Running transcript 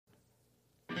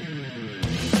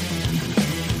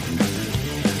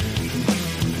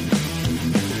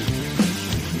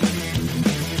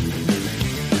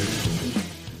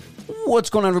What's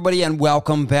going on, everybody, and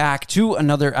welcome back to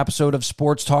another episode of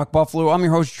Sports Talk Buffalo. I'm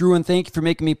your host, Drew, and thank you for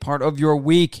making me part of your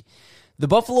week. The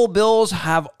Buffalo Bills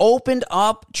have opened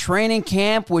up training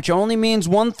camp, which only means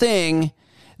one thing.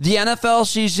 The NFL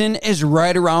season is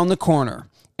right around the corner.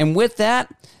 And with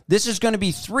that, this is going to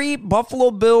be 3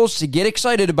 Buffalo Bills to get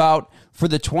excited about for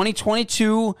the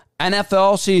 2022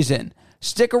 NFL season.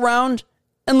 Stick around,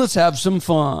 and let's have some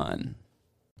fun.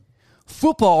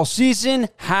 Football season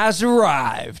has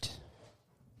arrived.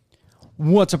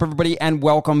 What's up, everybody, and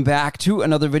welcome back to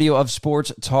another video of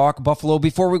Sports Talk Buffalo.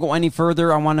 Before we go any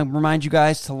further, I want to remind you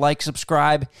guys to like,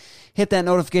 subscribe, hit that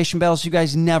notification bell so you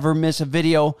guys never miss a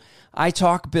video. I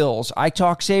talk Bills, I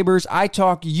talk Sabres, I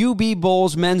talk UB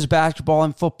Bulls, men's basketball,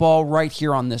 and football right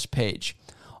here on this page.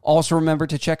 Also, remember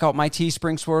to check out my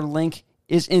Teespring store. Link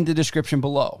is in the description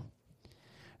below.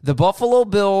 The Buffalo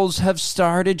Bills have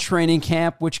started training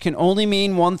camp, which can only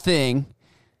mean one thing.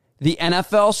 The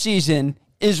NFL season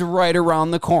is right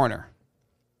around the corner.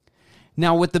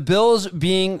 Now, with the Bills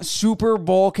being Super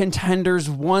Bowl contenders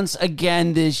once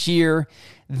again this year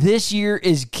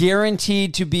is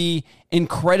guaranteed to be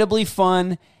incredibly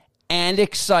fun and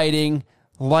exciting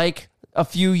like a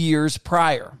few years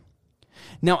prior.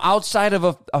 Now, outside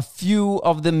of a few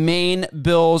of the main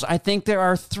Bills, I think there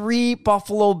are 3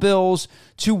 Buffalo Bills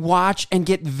to watch and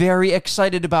get very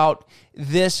excited about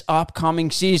this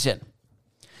upcoming season.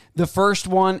 The first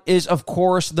one is, of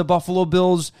course, the Buffalo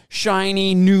Bills'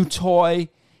 shiny new toy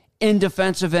in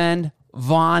defensive end,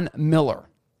 Von Miller.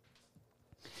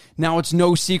 Now, it's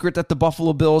no secret that the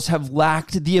Buffalo Bills have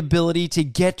lacked the ability to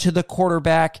get to the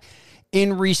quarterback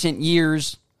in recent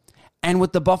years. And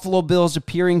with the Buffalo Bills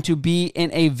appearing to be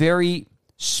in a very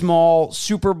small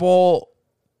Super Bowl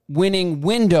winning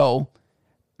window,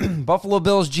 Buffalo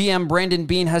Bills GM Brandon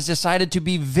Beane has decided to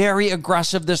be very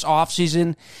aggressive this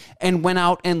offseason and went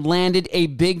out and landed a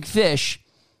big fish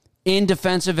in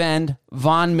defensive end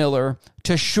Von Miller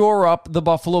to shore up the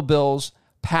Buffalo Bills'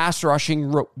 pass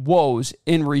rushing woes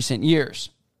in recent years.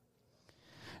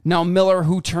 Now, Miller,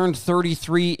 who turned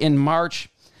 33 in March,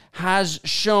 has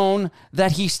shown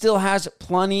that he still has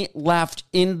plenty left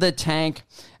in the tank,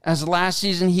 as last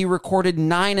season he recorded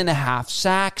 9.5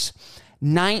 sacks,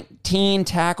 19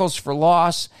 tackles for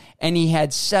loss, and he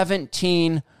had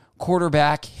 17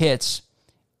 quarterback hits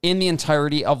in the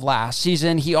entirety of last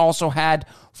season. He also had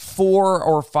 4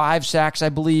 or 5 sacks, I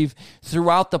believe,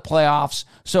 throughout the playoffs.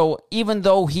 So even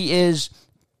though he is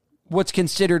what's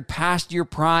considered past year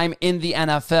prime in the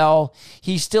NFL,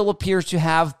 he still appears to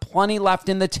have plenty left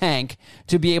in the tank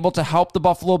to be able to help the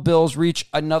Buffalo Bills reach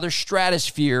another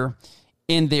stratosphere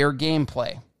in their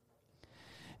gameplay.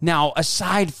 Now,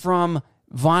 aside from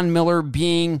Von Miller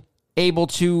being able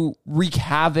to wreak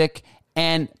havoc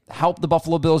and help the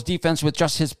Buffalo Bills defense with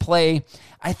just his play,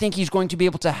 I think he's going to be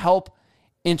able to help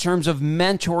in terms of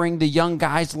mentoring the young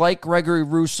guys like Gregory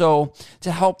Rousseau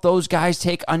to help those guys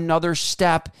take another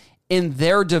step in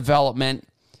their development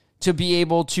to be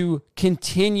able to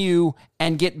continue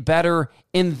and get better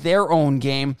in their own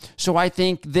game. So I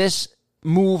think this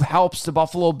move helps the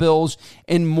Buffalo Bills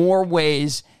in more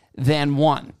ways than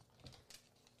one.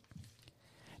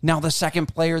 Now, the second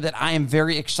player that I am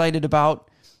very excited about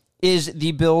is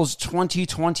the Bills'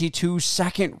 2022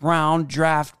 second-round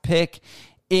draft pick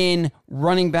in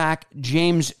running back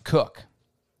James Cook.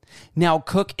 Now,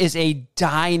 Cook is a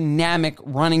dynamic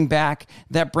running back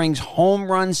that brings home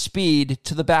run speed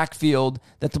to the backfield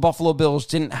that the Buffalo Bills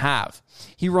didn't have.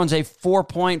 He runs a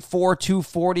 4.42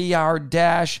 40-yard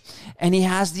dash, and he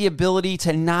has the ability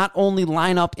to not only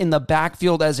line up in the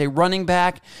backfield as a running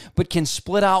back, but can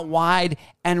split out wide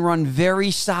and run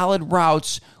very solid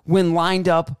routes when lined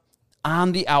up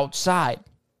on the outside.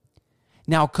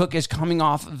 Now, Cook is coming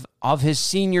off of his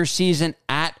senior season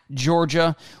at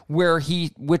Georgia,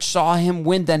 which saw him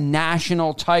win the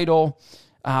national title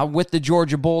with the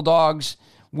Georgia Bulldogs,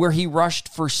 where he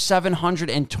rushed for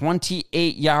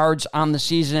 728 yards on the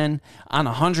season on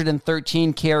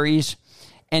 113 carries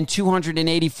and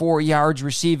 284 yards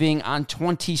receiving on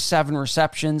 27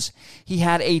 receptions. He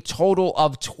had a total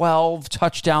of 12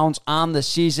 touchdowns on the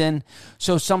season.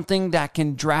 So something that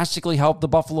can drastically help the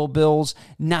Buffalo Bills,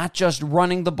 not just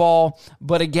running the ball,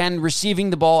 but again, receiving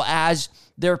the ball, as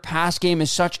their pass game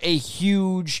is such a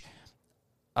huge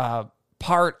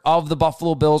part of the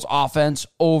Buffalo Bills offense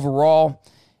overall.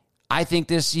 I think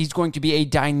he's going to be a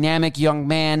dynamic young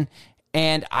man,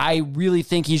 and I really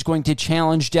think he's going to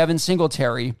challenge Devin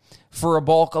Singletary for a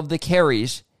bulk of the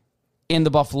carries in the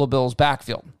Buffalo Bills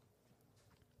backfield.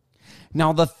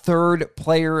 Now, the third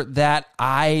player that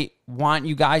I want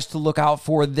you guys to look out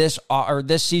for this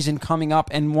season coming up,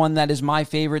 and one that is my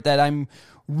favorite that I'm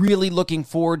really looking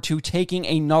forward to taking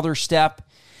another step,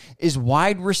 is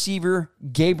wide receiver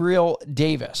Gabriel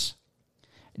Davis.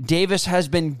 Davis has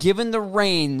been given the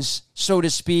reins, so to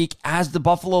speak, as the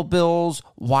Buffalo Bills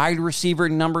wide receiver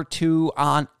number 2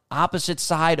 on opposite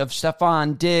side of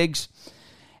Stephon Diggs.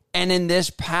 And in this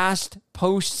past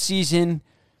postseason,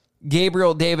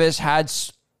 Gabriel Davis had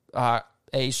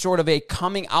a sort of a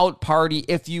coming out party,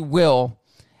 if you will,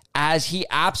 as he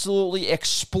absolutely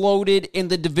exploded in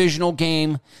the divisional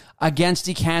game against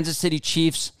the Kansas City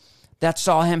Chiefs that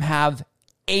saw him have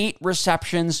 8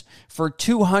 receptions for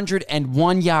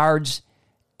 201 yards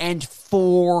and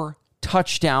 4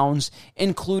 touchdowns,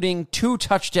 including 2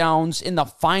 touchdowns in the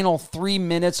final 3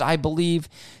 minutes, I believe,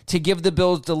 to give the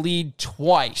Bills the lead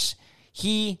twice.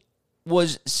 He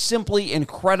was simply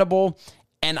incredible,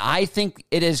 and I think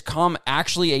it has come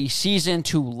actually a season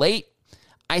too late.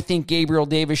 I think Gabriel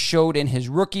Davis showed in his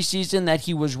rookie season that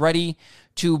he was ready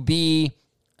to be,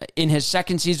 in his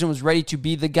second season, was ready to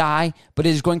be the guy, but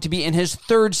it is going to be in his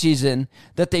third season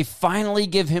that they finally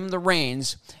give him the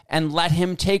reins and let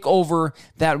him take over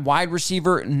that wide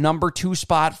receiver number 2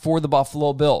 spot for the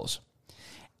Buffalo Bills.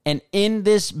 And in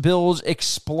this Bills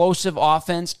explosive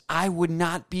offense, I would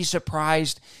not be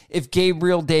surprised if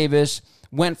Gabriel Davis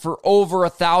went for over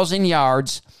 1,000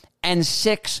 yards and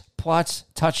 6+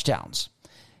 touchdowns.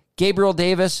 Gabriel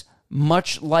Davis,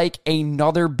 much like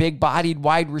another big-bodied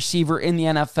wide receiver in the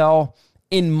NFL,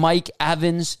 in Mike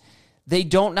Evans, they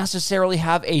don't necessarily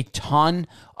have a ton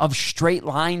of straight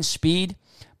line speed,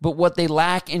 but what they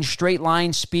lack in straight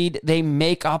line speed, they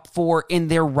make up for in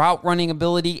their route running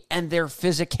ability and their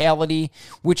physicality,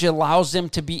 which allows them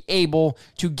to be able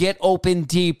to get open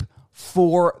deep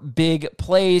for big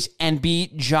plays and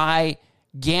be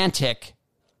gigantic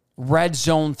red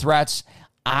zone threats.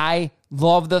 I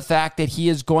love the fact that he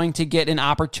is going to get an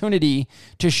opportunity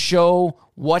to show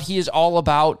what he is all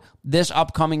about this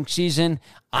upcoming season.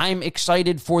 I'm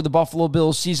excited for the Buffalo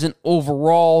Bills season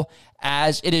overall,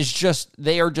 as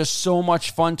they are just so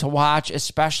much fun to watch,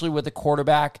 especially with a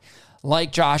quarterback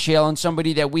like Josh Allen,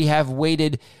 somebody that we have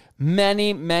waited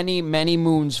many, many, many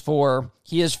moons for.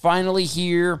 He is finally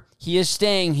here. He is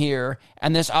staying here,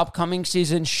 and this upcoming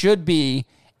season should be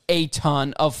a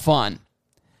ton of fun.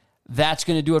 That's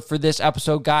going to do it for this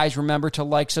episode, guys. Remember to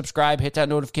like, subscribe, hit that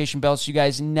notification bell so you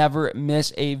guys never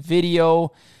miss a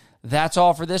video. That's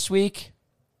all for this week.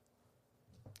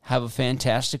 Have a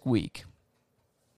fantastic week.